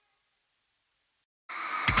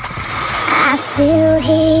still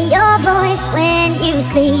hear your voice when you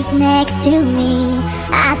sleep next to me.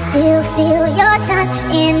 I still feel your touch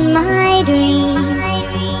in my dream.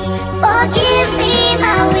 Forgive me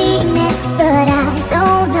my weakness, but I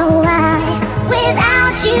don't know why.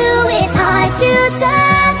 Without you it's hard to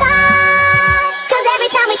survive. 'Cause every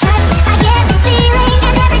time we touch I get this feeling,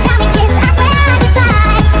 and every time we kiss I swear I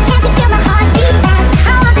decide. Can't you feel my heart beat fast?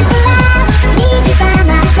 I want this to last, need you by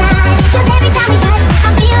my side. 'Cause every time we touch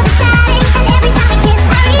I feel the static, and every time we kiss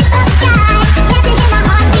I reach for the sky. Can't you hear my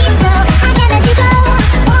heart beat so I can't let you go,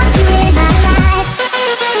 want you in my life.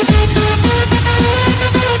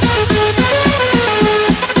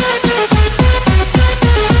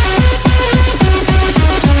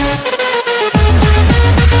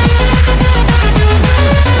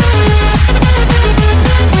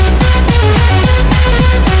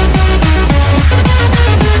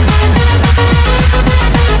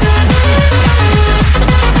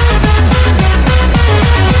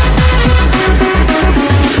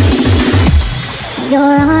 Your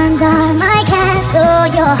arms are my castle,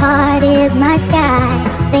 your heart is my sky.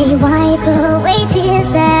 They wipe away tears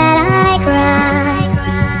that I cry.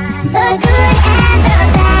 The good and the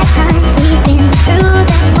bad times, we've been through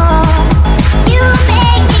them all. You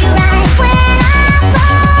make me rise when I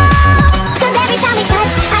fall. 'Cause every time we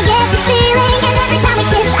touch I get this feeling, and every time we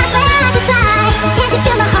kiss I swear I decide. Can't you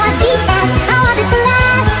feel my heart beat fast? I want this to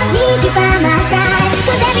last, need you by my side.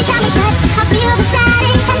 'Cause every time we touch I feel the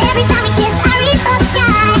static, and every time we kiss I reach for the sky.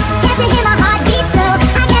 Can't you hear my heart beat so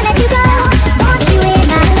I can't let you go, want you in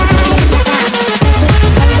my life.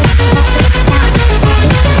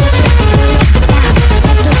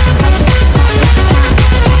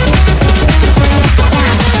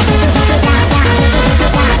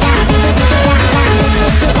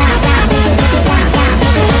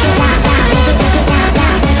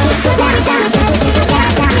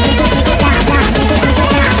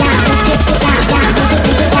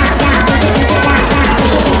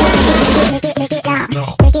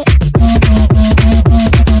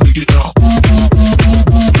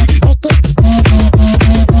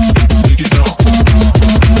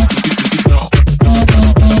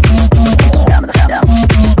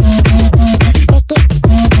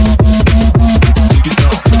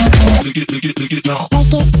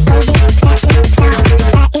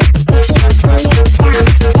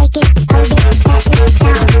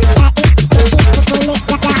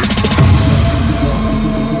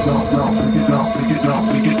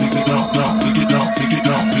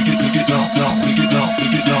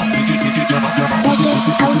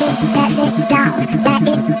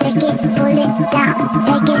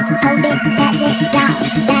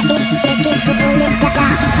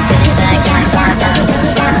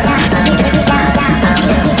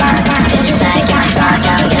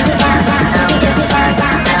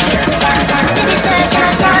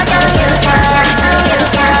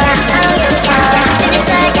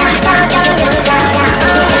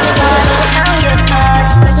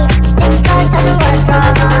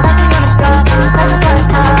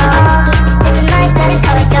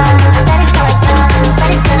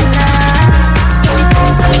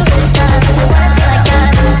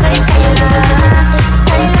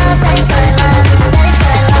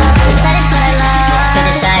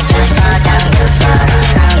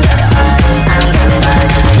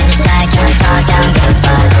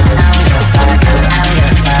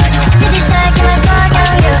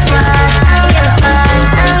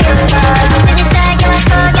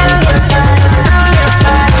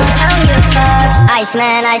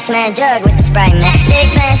 Iceman, drug with the Sprite, man. Big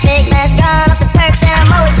man's gone off the perks, and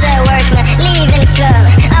I'm always at work, man. Leaving the club,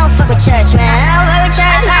 man. I don't fuck with church, man. I don't fuck with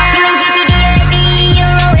church, man. You and GTB or AP, you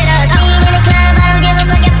don't roll with us. Me in the club, I don't give a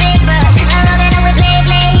fuck a big bucks. I know that I'm with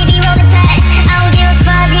Blade, he be rolling packs. I don't give a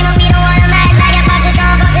fuck, you know me, don't wanna match. I got boxes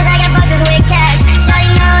on boxes, I got boxes with cash. Shawty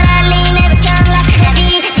know that lean never come like that.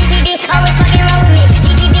 GTB always fucking roll with me.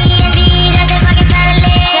 GTB and B, that's the fucking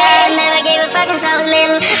family. So I never gave a fuck since I was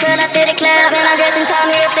little. Pull up to the club and I'm dressing tall,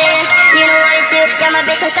 me a thing. You know what it do, got my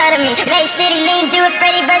bitch inside of me. Lake City, lean, do it,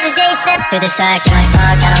 Freddy versus Jason. To the side, can I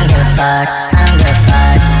talk? I don't give a fuck. I don't give a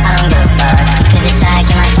fuck. I don't give a fuck. To the side,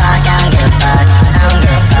 can I talk? I don't give a fuck. I don't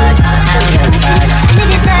give a fuck. I don't give a fuck. To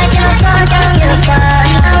the side, can I talk? I don't give a fuck.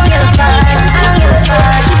 I don't give a fuck. I don't give a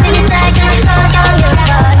fuck. To the side, can I talk? I don't give a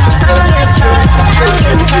fuck. I don't give a fuck. I don't give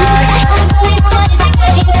a fuck.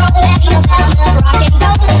 Rock and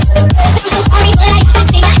roll. I'm so sorry, but I can't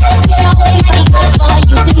stay. I have to show it might be good for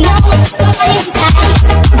you to know. Somebody inside,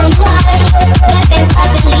 don't know why, but then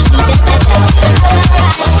suddenly he just says no.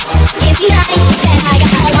 Alright, can't deny that I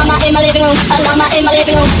got a llama in my living room, a llama in my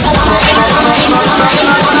living room, a llama in my living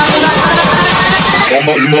room.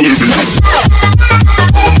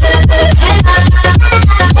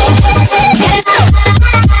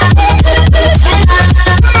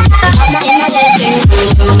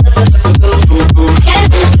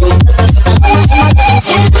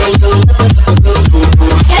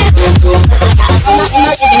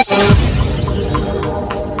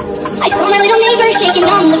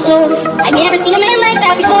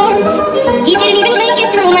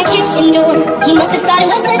 thought it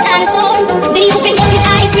was a dinosaur. Then he opened up his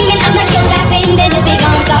eyes, screaming, I'm the kill that thing. Then his big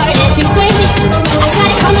arm started to swing. I tried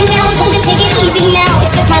to calm him down, told him take it easy now.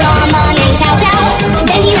 It's just my llama named Chow Chow.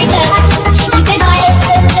 Then he raised up, he said what?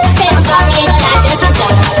 I said I'm sorry, but I just can't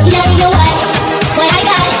stop. Now you know what? What I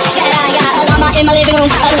got? That I got a llama in my living room,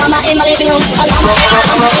 a llama in my living room, a llama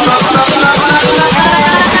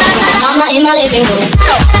in my living room.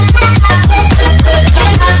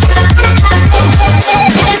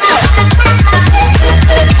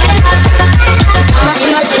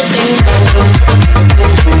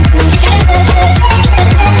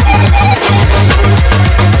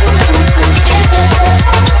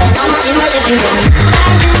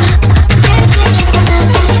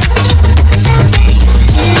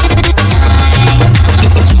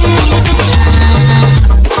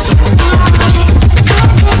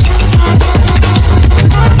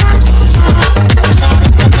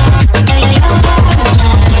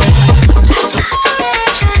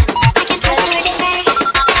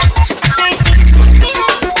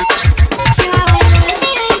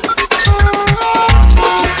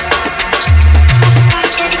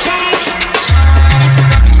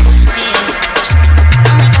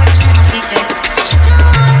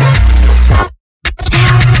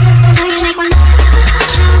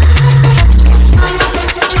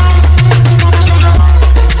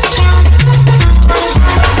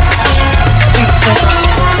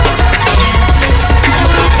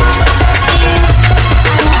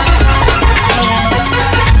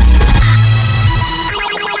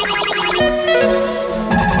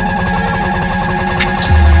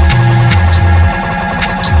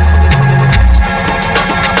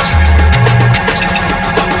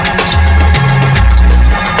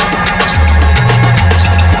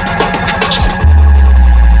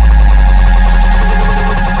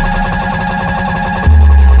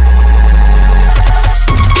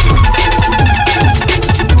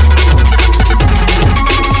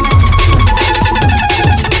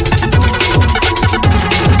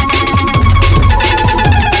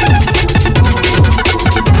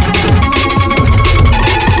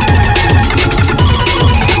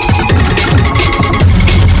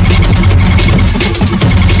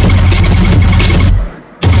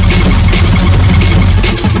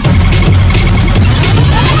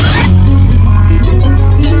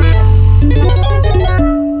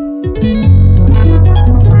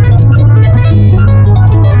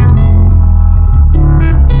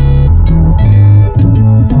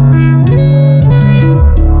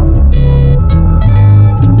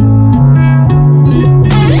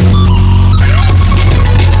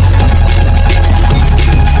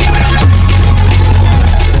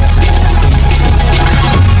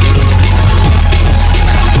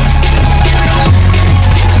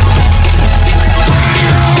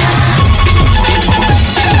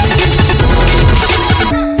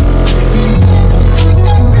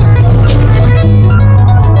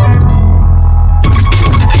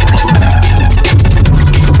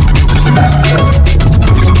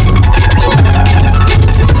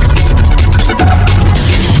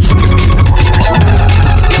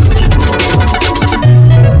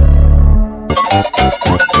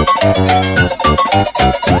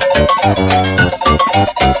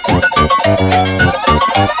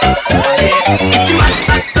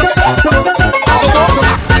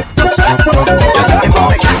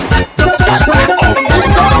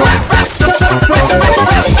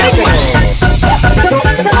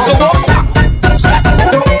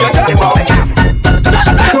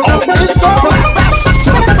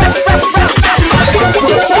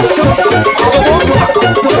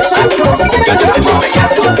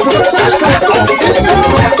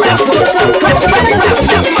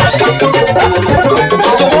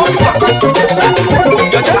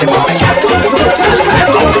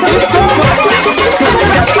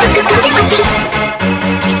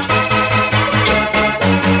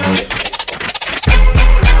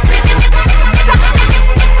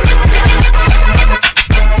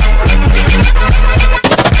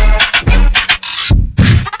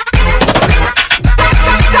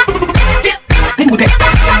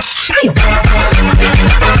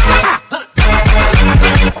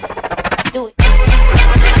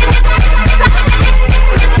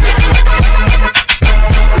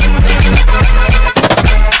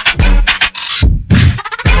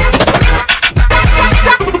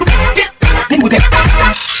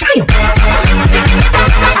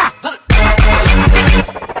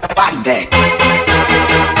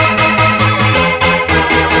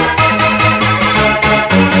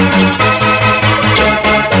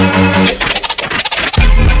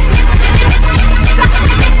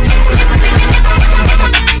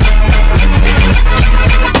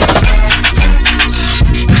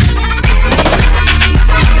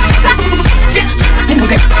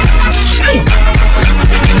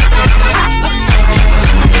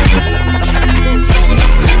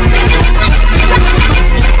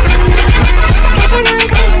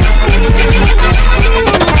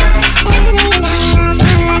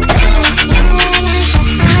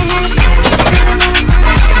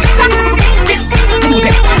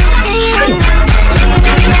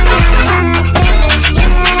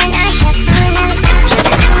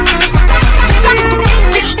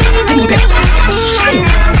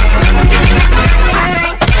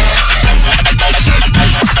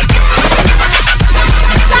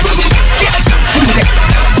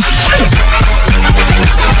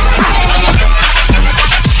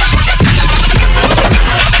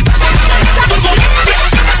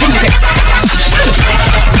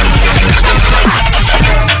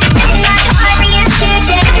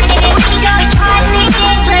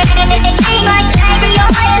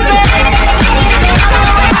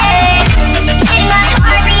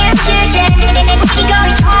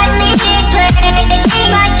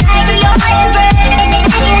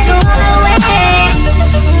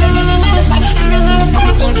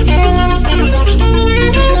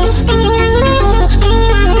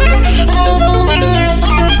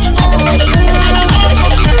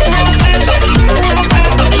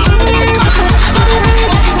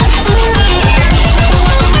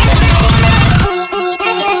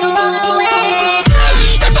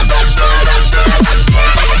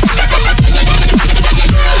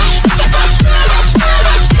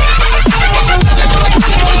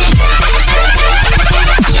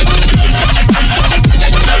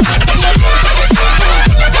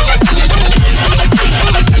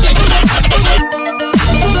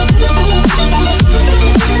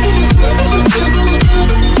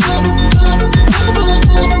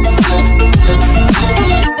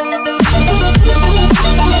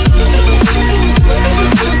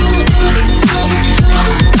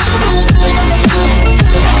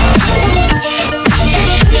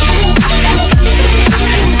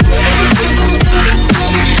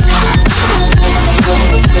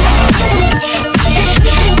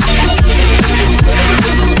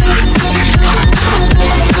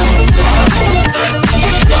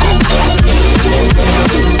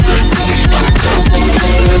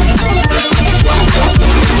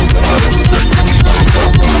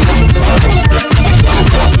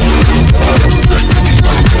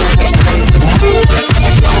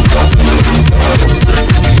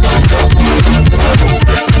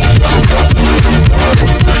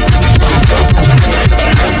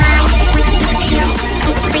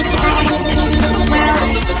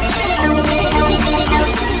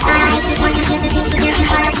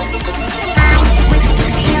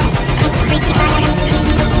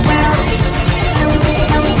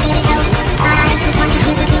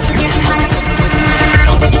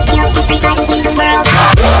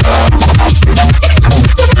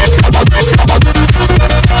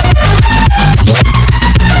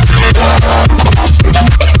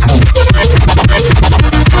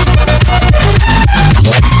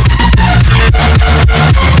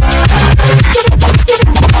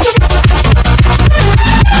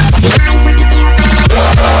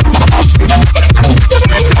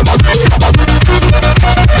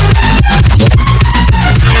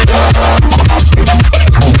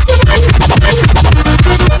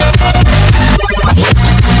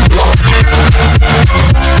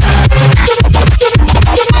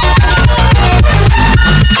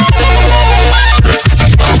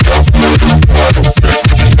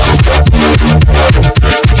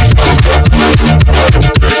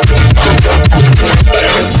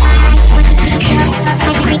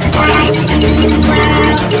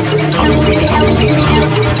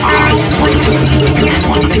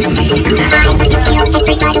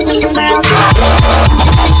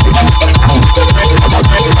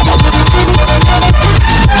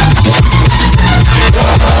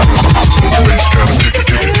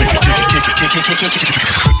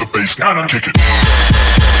 kick it.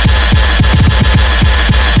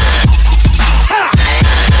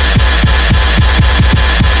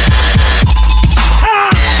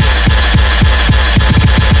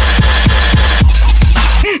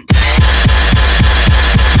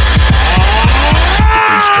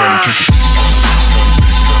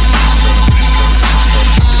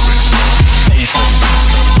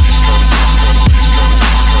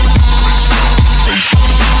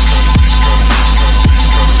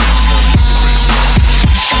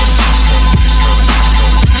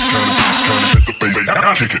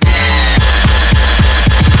 Kick it.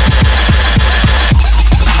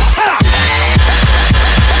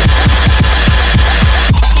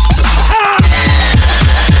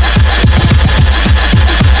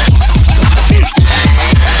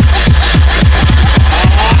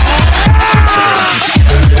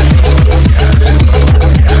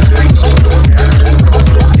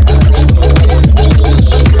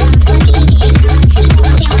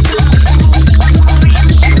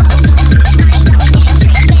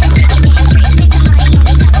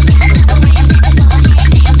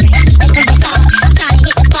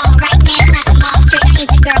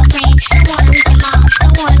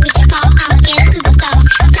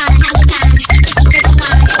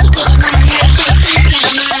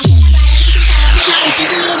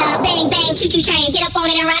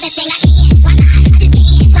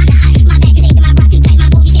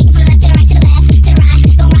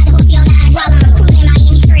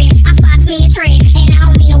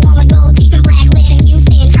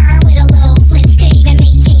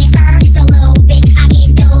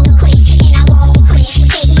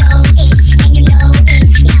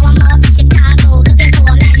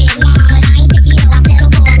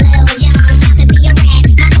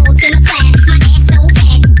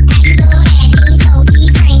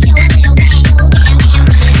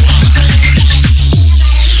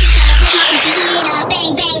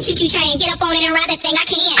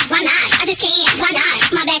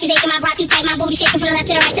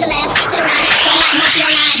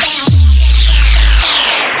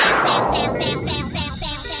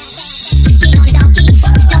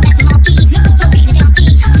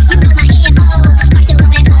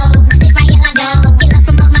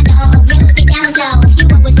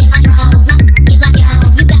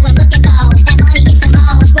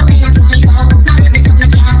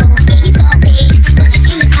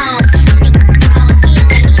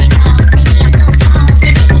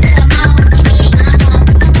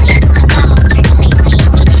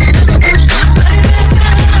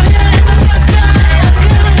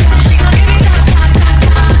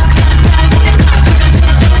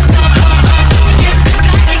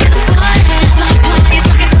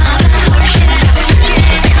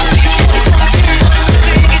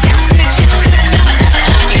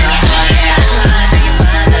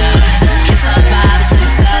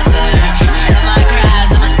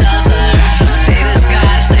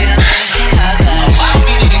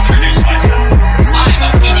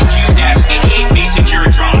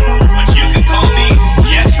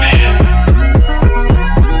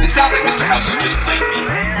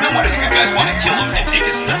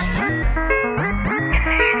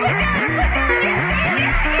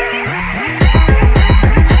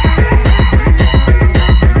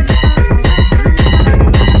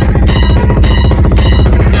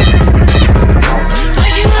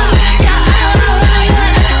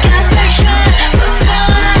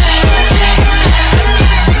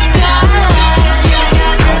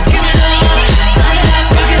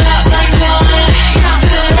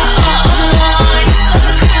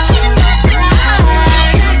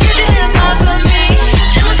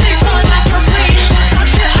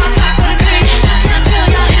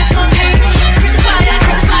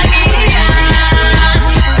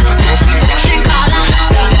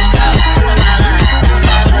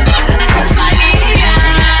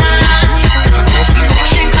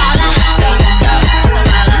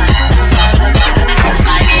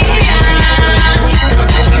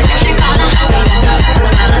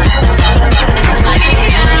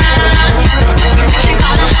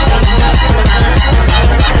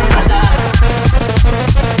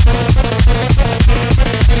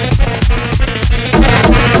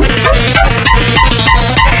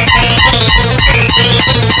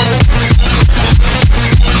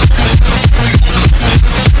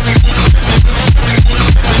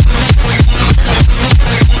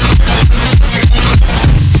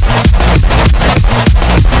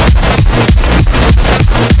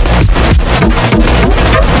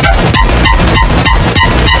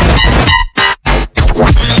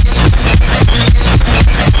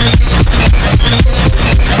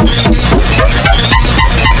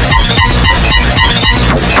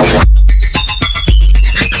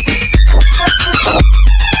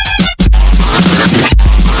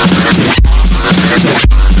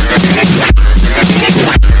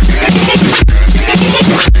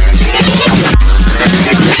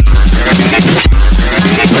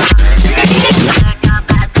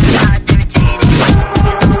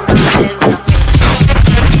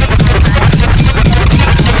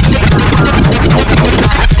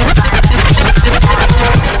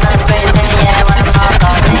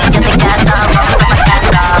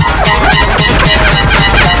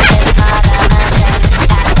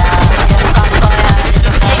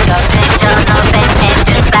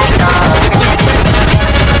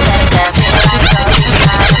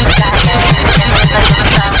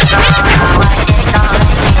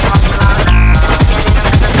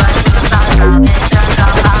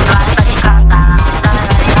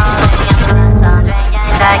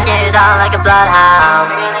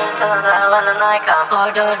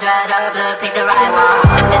 pick the right one.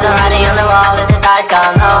 There's no writing on the wall, there's a dice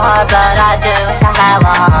gone. No hard blood, I do wish I had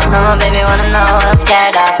one. No more baby wanna know what I'm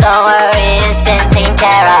scared of. Don't worry, it's been taken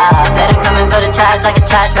care of. Let him come in for the trash like a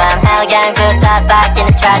trash man. Hell gang, put that back in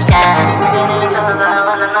the trash can. You didn't even tell us I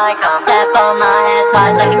want a night come. Step on my head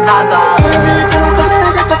twice like a car go. Every time I come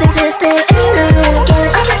out, I stop existing. Ain't nothing again,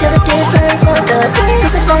 I can tell the difference. No good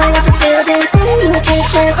friends are falling off the buildings. Running in the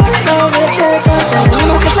kitchen, on the floor with the sofa. You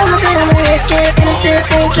know, cause I'm good, I'ma risk it. And it's still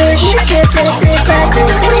sinking, need a kiss, let it stick back. I'm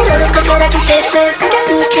spinning all the cause that I can fix it. I got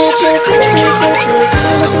new stitches, cleaning new senses.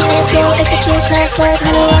 I'm missing hands, won't execute class work.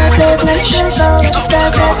 Honey, I'm close, none of them fall like a star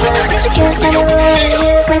class. Once again, time to learn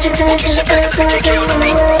you. Brings return to the earth, so I tell you when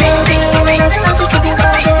I know it all good. And I know that nothing could be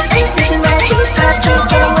bothers. This is my these thoughts keep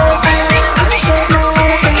getting worse. I'm sure no one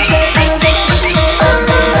is in the place. I don't take it to me.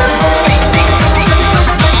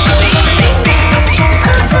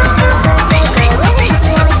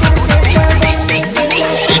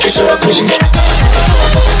 So I'm pushing next.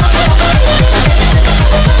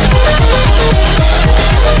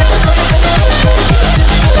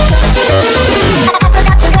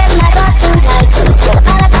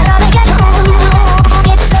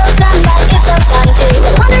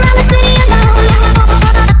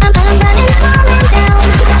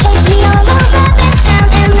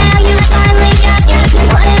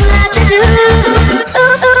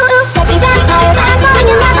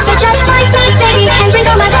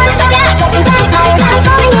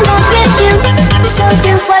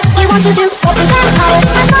 To do sexy vampire,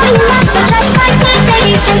 I'm falling in love, so just like me,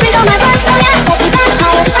 baby, and drink all my blood. Oh yeah, sexy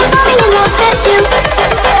vampire, I'm falling in love with you,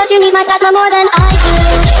 'cause you need my plasma more than I do.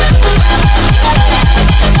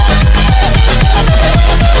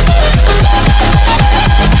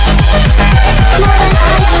 More than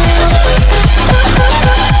I do.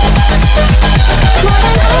 More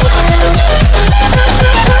than I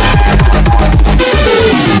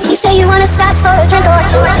do. You say you wanna stop for a drink or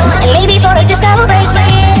two, and maybe for a disco break.